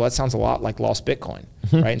buybacks, well, that sounds a lot like lost Bitcoin,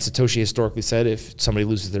 right? And Satoshi historically said if somebody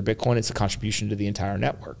loses their Bitcoin, it's a contribution to the entire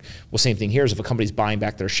network. Well, same thing here is if a company's buying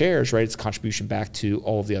back their shares, right, it's a contribution back to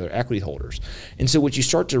all of the other equity holders. And so what you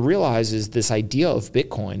start to realize is this idea of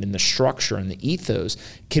Bitcoin and the structure and the ethos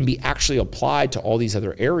can be actually applied to all these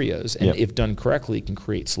other areas, and if done correctly, it can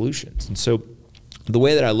create solutions. And so the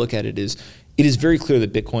way that I look at it is very clear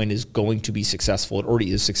that Bitcoin is going to be successful. It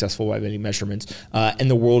already is successful by many measurements, and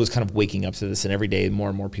the world is kind of waking up to this, and every day more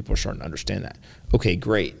and more people are starting to understand that. Okay,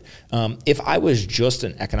 great. If I was just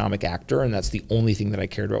an economic actor and that's the only thing that I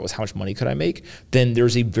cared about was how much money could I make, then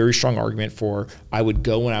there's a very strong argument for I would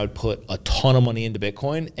go and I would put a ton of money into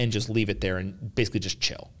Bitcoin and just leave it there and basically just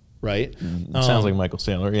chill. Right? It sounds like Michael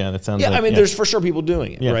Saylor. Yeah, that sounds like... I mean, there's for sure people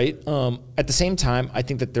doing it, right? At the same time, I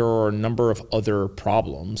think that there are a number of other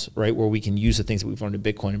problems, right, where we can use the things that we've learned in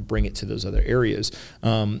Bitcoin and bring it to those other areas.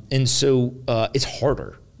 And so it's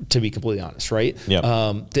harder, to be completely honest, right?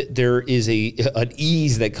 There is an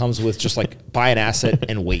ease that comes with just like buy an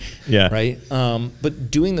asset and wait, right?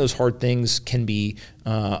 But doing those hard things can be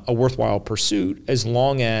a worthwhile pursuit as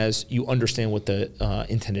long as you understand what the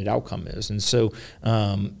intended outcome is. And so,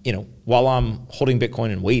 while I'm holding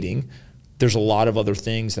Bitcoin and waiting, there's a lot of other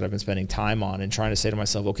things that I've been spending time on and trying to say to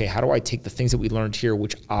myself, okay, how do I take the things that we learned here,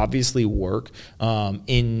 which obviously work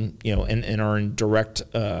and are in direct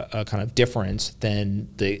kind of difference than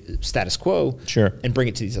the status quo, and bring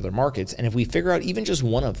it to these other markets. And if we figure out even just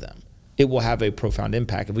one of them, it will have a profound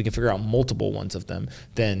impact. If we can figure out multiple ones of them,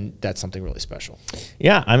 then that's something really special.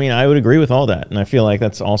 Yeah, I mean, I would agree with all that. And I feel like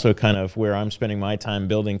that's also kind of where I'm spending my time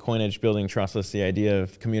building Coinage, building Trustless, the idea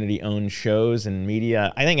of community-owned shows and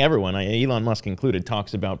media. I think everyone, Elon Musk included,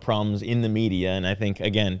 talks about problems in the media. And I think,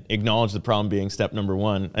 again, acknowledge the problem being step number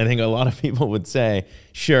 1. I think a lot of people would say,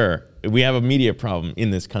 sure, we have a media problem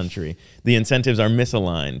in this country. The incentives are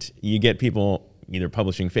misaligned. You get people either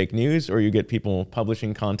publishing fake news or you get people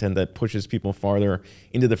publishing content that pushes people farther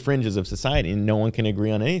into the fringes of society, and no one can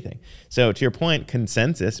agree on anything. So to your point,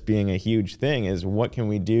 consensus being a huge thing is what can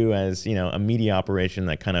we do as a media operation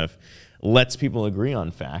that kind of lets people agree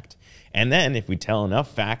on fact. And then if we tell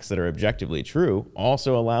enough facts that are objectively true,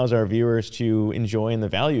 also allows our viewers to enjoy in the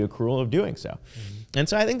value accrual of doing so. And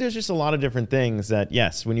so I think there's just a lot of different things that,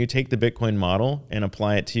 yes, when you take the Bitcoin model and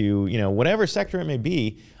apply it to, whatever sector it may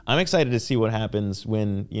be, I'm excited to see what happens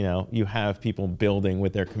when, you have people building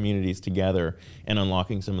with their communities together and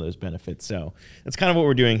unlocking some of those benefits. So that's kind of what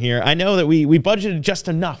we're doing here. I know that we budgeted just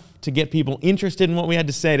enough to get people interested in what we had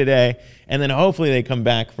to say today, and then hopefully they come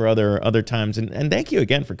back for other times. And thank you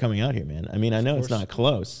again for coming out here, man. I mean, I know it's not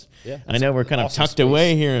close. Yeah, I know we're kind of tucked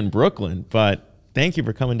away here in Brooklyn, but thank you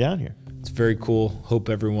for coming down here. It's very cool. Hope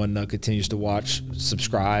everyone continues to watch,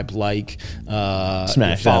 subscribe, like,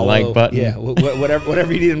 smash follow. that like button. Yeah,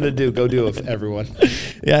 whatever you need them to do, go do it, everyone.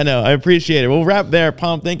 Yeah, no, I appreciate it. We'll wrap there.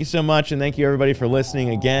 Pomp, thank you so much, and thank you everybody for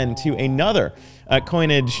listening again to another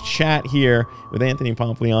Coinage chat here with Anthony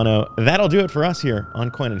Pompliano. That'll do it for us here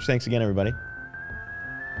on Coinage. Thanks again, everybody.